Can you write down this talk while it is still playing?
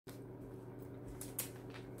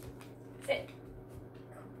Sit.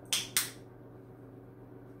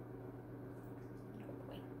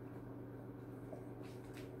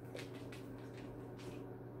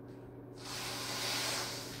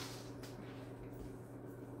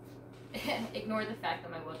 Ignore the fact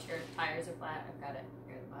that my wheelchair tires are flat. I've got to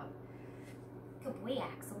gear them up. Good boy,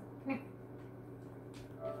 Axel. Come here.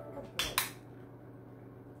 Good boy.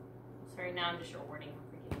 Sorry, now I'm just rewarding him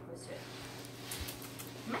for getting close to it.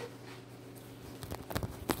 Come on.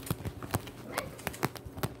 Come on.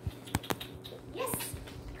 Yes.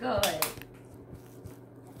 Good.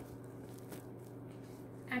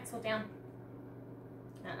 Axel, down.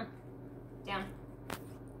 Down.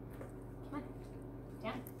 Come on.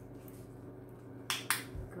 Down.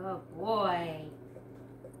 Good boy.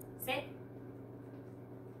 Sit.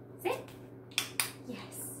 Sit.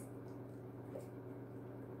 Yes.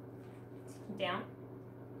 Down.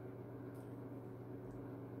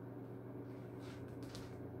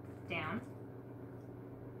 Down.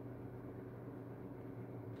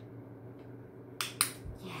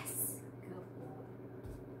 Yes. Good boy.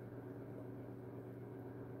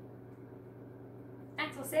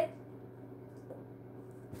 Axel, sit.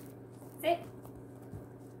 Sit.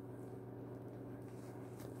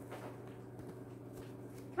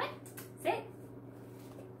 Come on. Sit.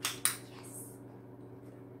 Yes.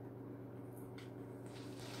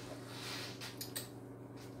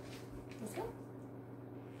 Let's go.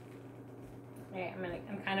 Alright,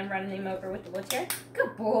 I'm kind of running him over with the wheelchair.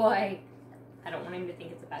 Good boy. I don't want him to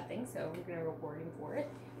think it's a bad thing, so we're going to reward him for it.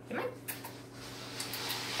 Come on.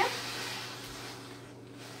 Come.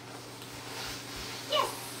 Yes.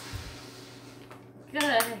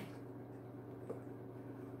 Good.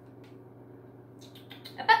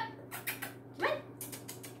 Up, up. Come on.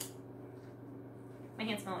 My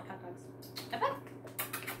hands smell like hot dogs. Up, up.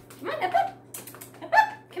 Come on, up, up. Up, up.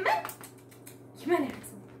 Come on. Come on,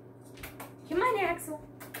 Axel. Come on, Axel.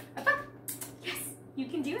 Up, up. Yes, you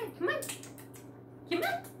can do it. Come on. Come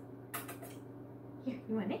on. Here,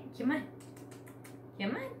 you want it? Come on.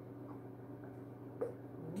 Come on.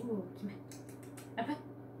 Ooh, come on. Up, up.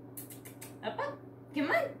 Up, up. Come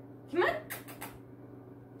on. Come on.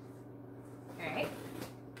 All right.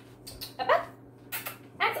 Up, up.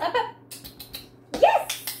 Axel, up, up.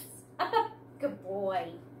 Yes! Up, up. Good boy.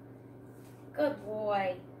 Good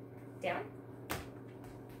boy. Down.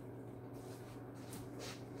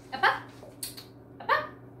 Up, up. Up, up.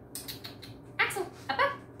 Axel, up,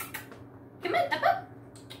 up. Come on, up, up.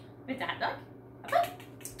 With that dog. Up, up.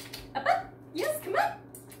 Up, up. Yes, come on.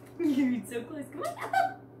 You're so close. Come on, up,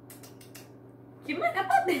 up. Come on, up,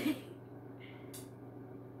 up.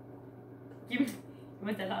 You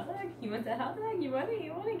want that hot dog? You want that hot dog? You want it?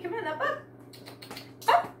 You want it? Come on, up, up.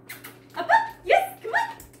 Up. Up, up. Yes, come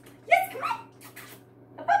on. Yes, come on.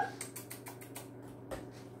 Up, up.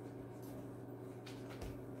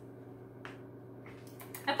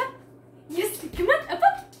 Up, up. Yes, come on, up, up.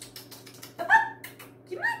 Up, up.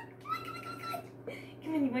 Come on. Come on, come on, come on, come on.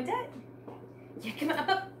 Come on, you want that? Yeah, come on, up,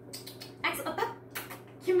 up. Axel, up, up.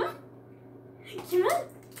 Come on. Come on.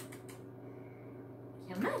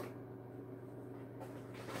 Come on.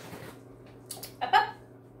 Up, up.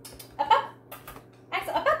 Up, up.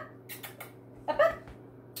 Axel, up, up. Up, up.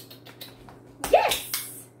 Yes!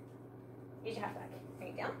 Here's your hot dog. Bring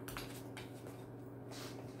it down.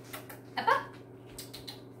 Up, up.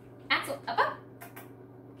 Axel, up, up.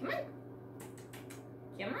 Come on.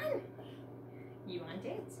 Come on. You want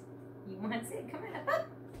it? You want it? Come on, up, up.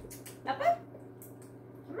 Up, up.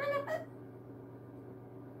 Come on, up, up.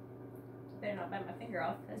 Better not bite my finger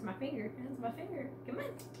off. That's my finger. That's my finger. Come on.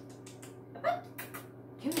 Up, up.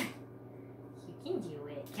 Come on. You can do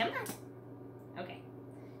it. Come on. Okay.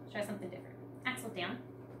 Try something different. Axel, down.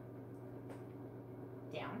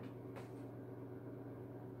 Down.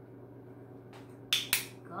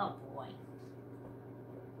 Good boy.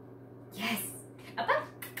 Yes. Up, up.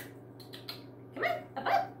 Come on. Up,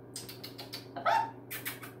 up. Up, up.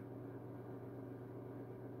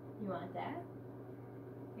 You want that?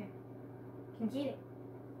 Here. Can get it.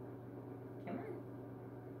 Come on.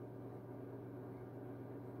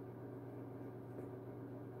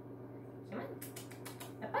 Come on.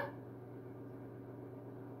 Up, up.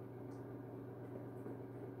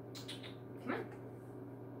 Come on.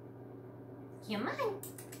 Come on.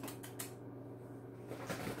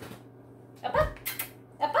 Up, up.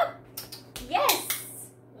 Up, up. Yes.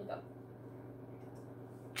 There you go.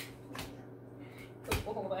 Good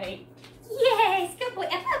boy. Yes. Good boy.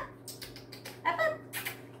 Up, up. Up, up.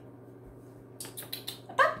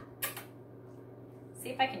 Up, up. See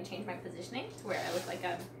if I can change my positioning to where I look like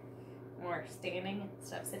I'm more standing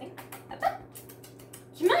instead of sitting. Up, up.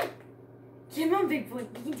 Come on. Come on, big boy.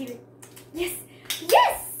 You can do it. Yes!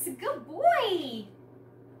 Yes! Good boy!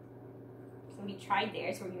 So we tried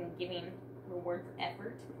there, so we're going to give him reward for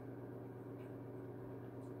effort.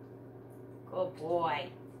 Good boy.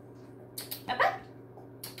 Up, up.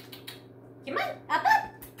 Come on, up,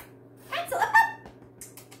 up. Axel, up, up.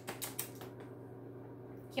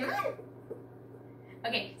 Come on.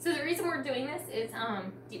 Okay, so the reason we're doing this is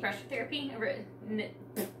deep pressure therapy.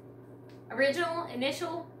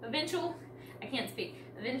 Eventual. I can't speak.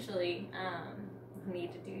 Eventually, I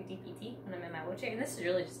need to do DPT when I'm in my wheelchair, and this is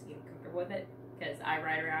really just to get comfortable with it because I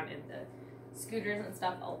ride around in the scooters and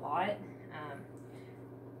stuff a lot.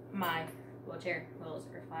 My wheelchair wheels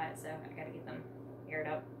are flat, so I gotta get them aired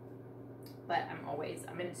up. But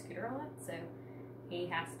I'm in a scooter a lot, so he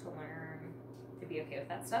has to learn to be okay with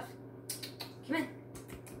that stuff. Come on.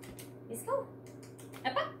 Let's go.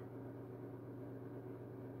 Up, up.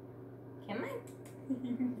 Come on.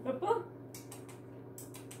 Up, up.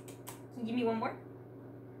 Can you give me one more?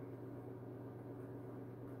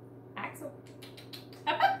 Axel.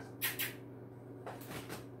 Up, up.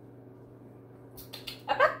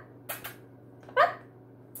 Up, up. Up, up.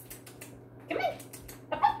 Come on.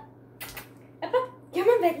 Up, up. Up, up. Come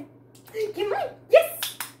on, baby. Come on.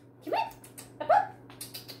 Yes. Come on. Up, up.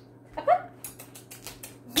 Up, up.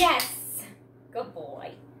 Yes. Good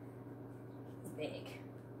boy. He's big.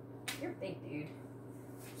 You're a big dude.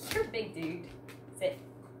 You're a big dude. Sit.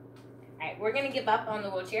 Alright, we're going to give up on the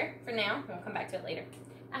wheelchair for now. We'll come back to it later.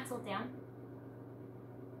 Axel, down.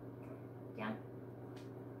 Down.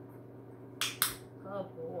 Good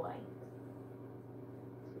boy.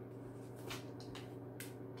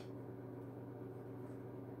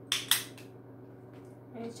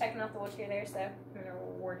 I'm just checking out the wheelchair there, so I'm going to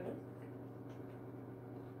reward you.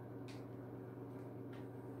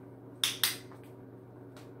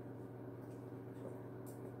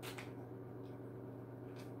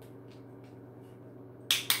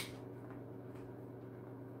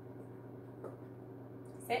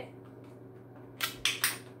 Sit.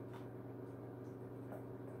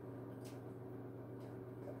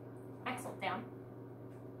 Axel, down.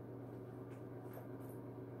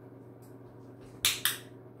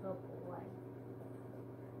 Good boy.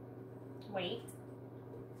 Wait.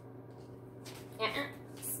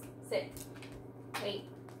 Sit. Wait.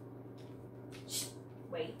 Shh.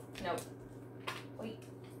 Wait. No. Wait.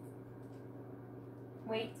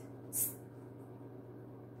 Wait.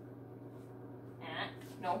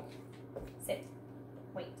 No. Sit.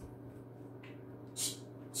 Wait. Shh.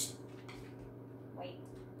 Shh. Wait.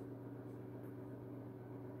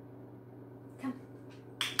 Come.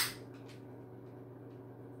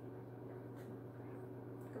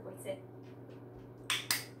 Good boy. Sit.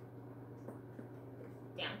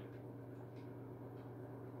 Down.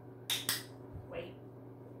 Wait.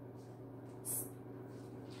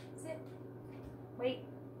 Sit. Wait.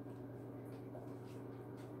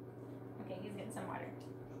 Okay, he's getting some water.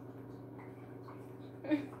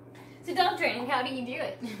 So dog training, how do you do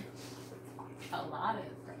it? A lot of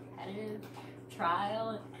repetitive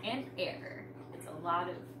trial and error. It's a lot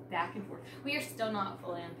of back and forth. We are still not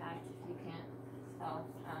fully unpacked, if you can't tell.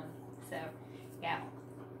 So yeah,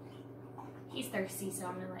 he's thirsty, so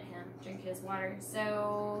I'm gonna let him drink his water.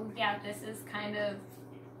 So yeah, this is kind of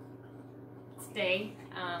today.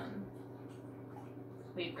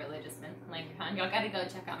 We've really just been laying around. Y'all gotta go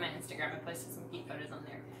check out my Instagram. I posted some cute photos on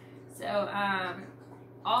there. So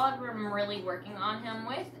all I'm really working on him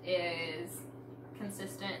with is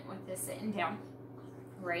consistent with his sitting down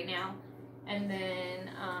right now, and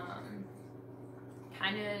then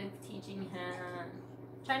kind of teaching him,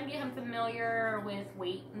 trying to get him familiar with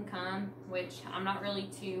wait and come, which I'm not really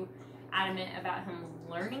too adamant about him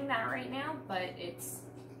learning that right now, but it's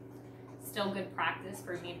still good practice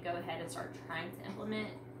for me to go ahead and start trying to implement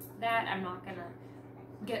that. I'm not gonna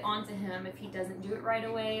get onto him if he doesn't do it right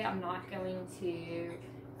away. I'm not going to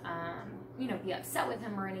you know, be upset with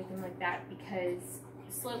him or anything like that, because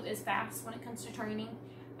slow is fast when it comes to training,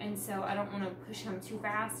 and so I don't want to push him too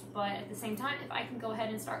fast. But at the same time, if I can go ahead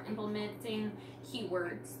and start implementing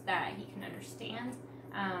keywords that he can understand,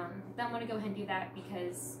 then I'm going to go ahead and do that,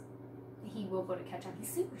 because he will go to catch on.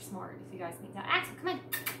 He's super smart, if you guys need that. Axel, come on.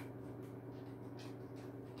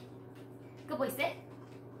 Good boy, sit.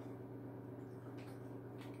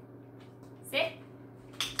 Sit.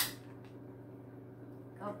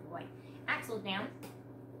 Good boy. Axel, down.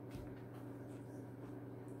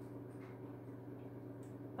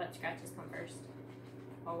 Butt scratches come first.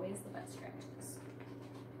 Always the butt scratches.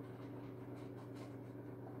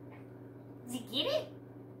 Did you get it?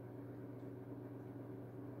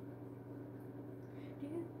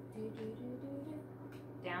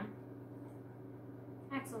 Down.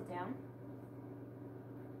 Axel, down.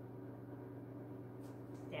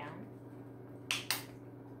 Down.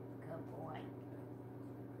 Good boy.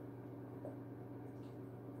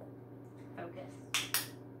 Focus.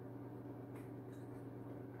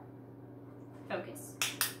 Focus.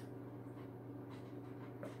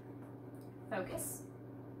 Focus.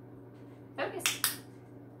 Focus.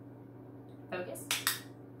 Focus.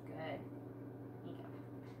 Good. There you go.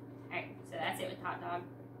 Alright, so that's it with Hot Dog.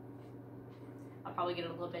 I'll probably get a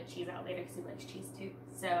little bit of cheese out later because he likes cheese too.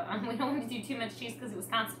 So we don't want to do too much cheese because it was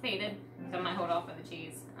constipated. So I might hold off on the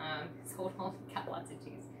cheese. So hold on, got lots of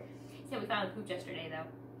cheese. So we found a poop yesterday though.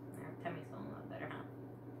 Our tummy's feeling a lot better, huh?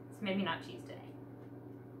 So maybe not cheese today.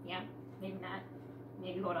 Yeah, maybe not.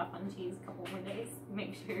 Maybe hold off on cheese a couple more days.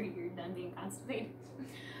 Make sure you're done being constipated.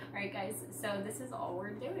 Alright guys, so this is all we're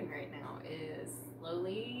doing right now is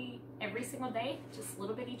slowly, every single day, just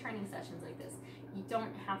little bitty training sessions like this. You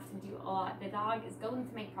don't have to do a lot. The dog is going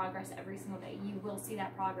to make progress every single day. You will see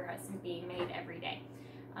that progress being made every day.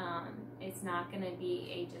 It's not going to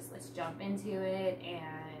be a just let's jump into it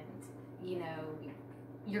and, you know,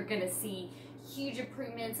 you're going to see huge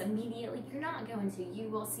improvements immediately. You're not going to. You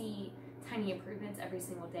will see tiny improvements every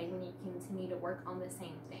single day when you continue to work on the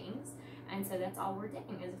same things. And so that's all we're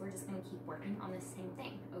doing is we're just going to keep working on the same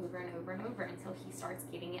thing over and over and over until he starts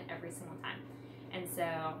getting it every single time. And so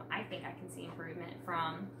I think I can see improvement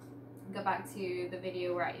from, go back to the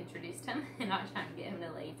video where I introduced him and I was trying to get him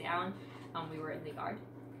to lay down. We were in the yard.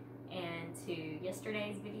 And to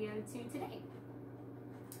yesterday's video to today.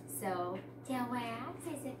 So, Wax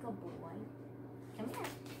is a good boy. Come here.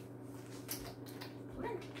 Come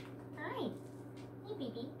on. Hi. Hey,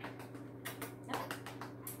 baby.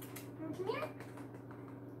 Come here.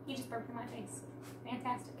 He just burped in my face.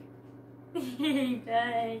 Fantastic.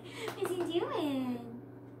 Good. What's he doing?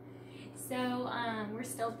 So, we're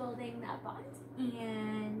still building that bond,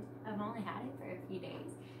 and I've only had it for a few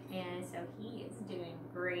days, and so he is doing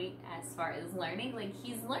great as far as learning. Like,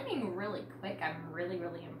 he's learning really quick. I'm really,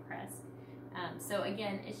 really impressed. So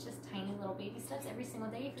again, it's just tiny little baby steps every single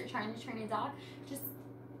day. If you're trying to train a dog, just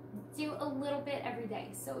do a little bit every day.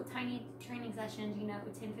 So tiny training sessions, you know,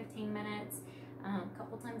 10-15 minutes, a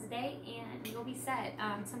couple times a day, and you'll be set.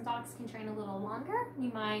 Some dogs can train a little longer.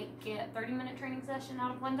 You might get a 30-minute training session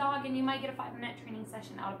out of one dog, and you might get a 5-minute training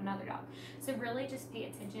session out of another dog. So really just pay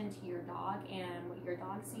attention to your dog and what your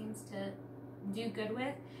dog seems to do good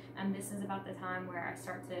with. This is about the time where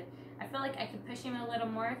I feel like I could push him a little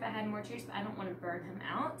more if I had more treats, but I don't want to burn him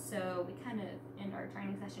out. So we kind of end our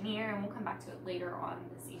training session here, and we'll come back to it later on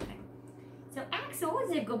this evening. So Axel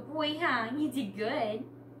was a good boy, huh? You did good.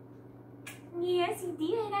 Yes, he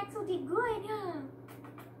did. Axel did good, huh?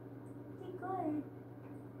 Did good.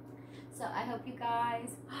 So I hope you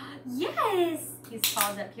guys, yes! His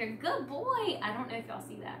paw's up here. Good boy. I don't know if y'all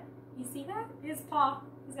see that. You see that? His paw.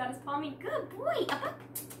 He's got his paw on me. Good boy. Up, up.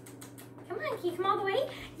 Come on, can you come all the way?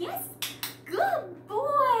 Yes. Good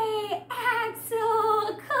boy,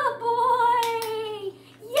 Axel. Good boy.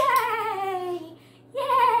 Yay.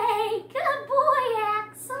 Yay. Good boy,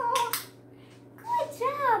 Axel. Good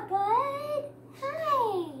job, bud.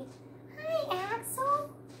 Hi. Hi, Axel.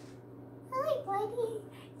 Hi, buddy.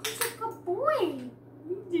 You're a good boy.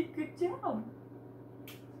 You did a good job.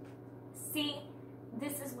 See?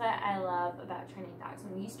 This is what I love about training dogs.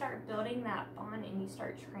 When you start building that bond and you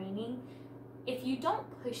start training, if you don't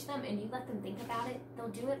push them and you let them think about it, they'll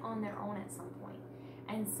do it on their own at some point.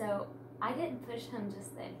 And so I didn't push him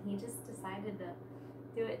just then. He just decided to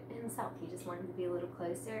do it himself. He just wanted to be a little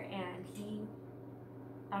closer, and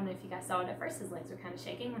I don't know if you guys saw it at first, his legs were kind of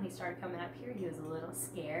shaking. When he started coming up here, he was a little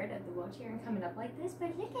scared of the wheelchair and coming up like this,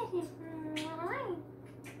 but look at him.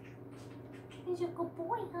 He's a good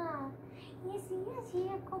boy, huh? Yes, he is.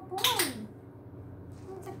 He's a good boy.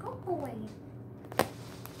 He's a good boy.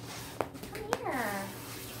 Come here.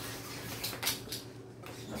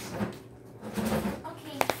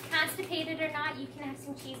 Okay, constipated or not, you can have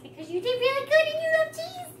some cheese because you did really good and you love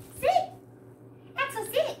cheese. Sit. Axel,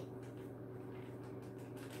 sit.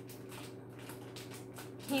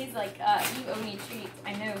 He's like, you owe me a treat.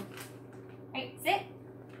 I know. Right, sit.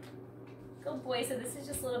 Good boy. So this is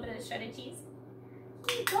just a little bit of shredded cheese.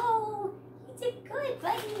 Here you go. You did good,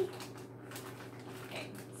 buddy. Okay,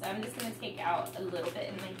 so I'm just going to take out a little bit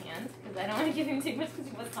in my hand because I don't want to give him too much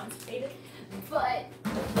because he was constipated. But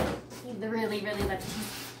he really, really loves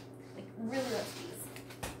cheese. Like, really loves cheese.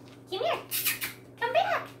 Come here. Come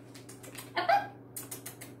back. Up, up.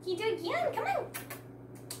 Can you do it again? Come on.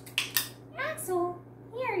 Axel,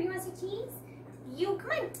 here, you want some cheese? You,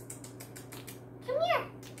 come on. Come here.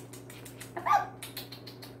 Up, up.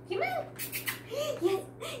 Come on. Yes,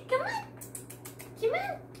 come on. Come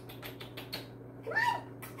on. Come on.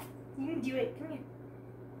 You can do it. Come here.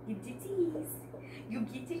 Get your cheese. You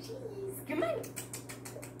get your cheese. Come on.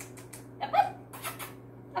 Up, up.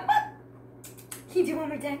 Up, up. Can you do one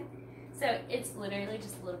more time? So it's literally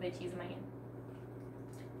just a little bit of cheese in my hand.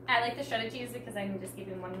 I like the shredded cheese because I can just give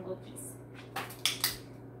him one little piece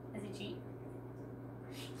as a treat.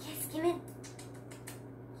 Yes, come in.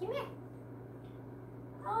 Come here.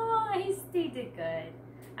 Oh, he stayed good.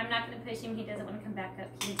 I'm not going to push him. He doesn't want to come back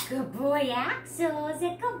up. He's a good boy, Axel. He's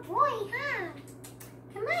a good boy, huh?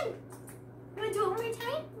 Come on. You want to do it one more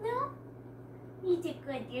time? No? You did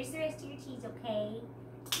good. There's the rest of your cheese, okay?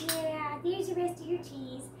 Yeah, there's the rest of your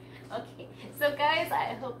cheese. Okay, so guys,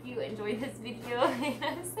 I hope you enjoyed this video.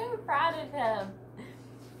 I'm so proud of him.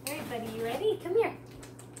 Everybody, you ready? Come here.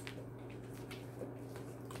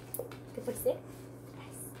 Good boy, sit.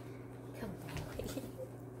 Yes. Come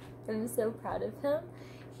on. I'm so proud of him.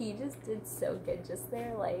 He just did so good just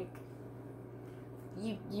there. Like,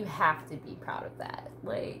 you have to be proud of that.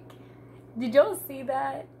 Like, did y'all see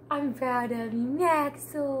that? I'm proud of you,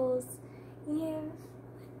 Maxels. Yeah.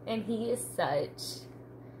 And he is such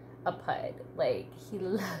a pud. Like, he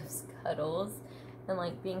loves cuddles and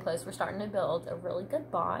like being close. We're starting to build a really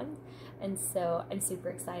good bond, and so I'm super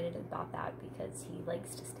excited about that because he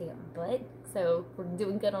likes to stay on butt. So we're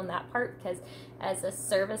doing good on that part, because as a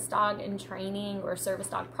service dog in training or service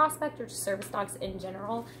dog prospect or just service dogs in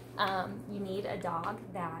general, you need a dog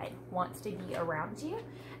that wants to be around you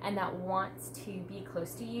and that wants to be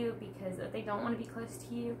close to you, because if they don't want to be close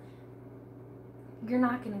to you, you're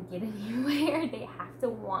not going to get anywhere. They have to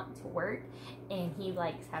want to work, and he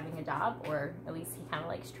likes having a job, or at least he kind of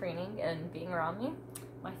likes training and being around me.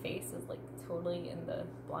 My face is like totally in the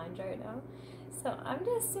blind right now. So I'm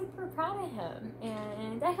just super proud of him,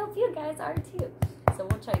 and I hope you guys are too. So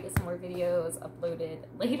we'll try to get some more videos uploaded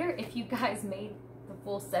later. If you guys made the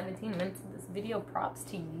full 17 minutes of this video, props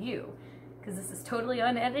to you, because this is totally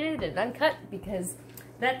unedited and uncut, because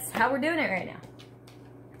that's how we're doing it right now.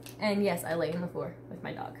 And yes, I lay on the floor with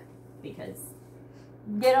my dog, because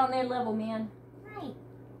get on their level, man. Right.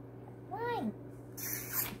 Right.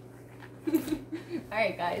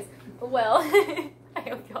 Alright, guys. Well, I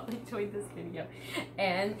hope y'all enjoyed this video.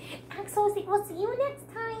 And Axels, we'll see you next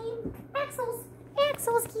time. Axels,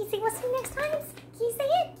 can you say we'll see you next time? Can you say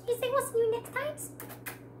it? Can you say we'll see you next time?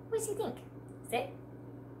 What do you think? Say it.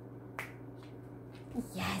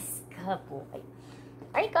 Yes, good boy.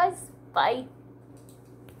 Alright, guys. Bye.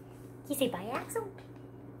 Can you say bye, Axel?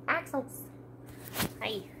 Axels.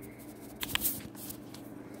 Hi.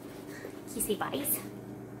 Can you say byes?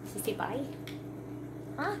 Can you say bye?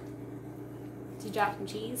 Huh? Did you drop some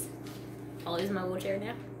cheese? I'll use my wheelchair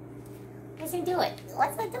now. Let's do it.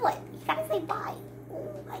 Let's do it. You gotta say bye.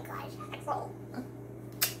 Oh my gosh, Axel.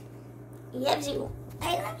 He loves you.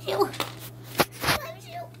 I love you. I love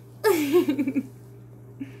you.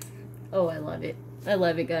 Oh, I love it. I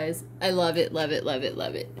love it, guys. I love it, love it, love it,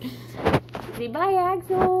 love it. Say bye,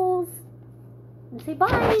 Axels. Say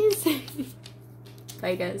byes.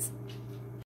 Bye, guys.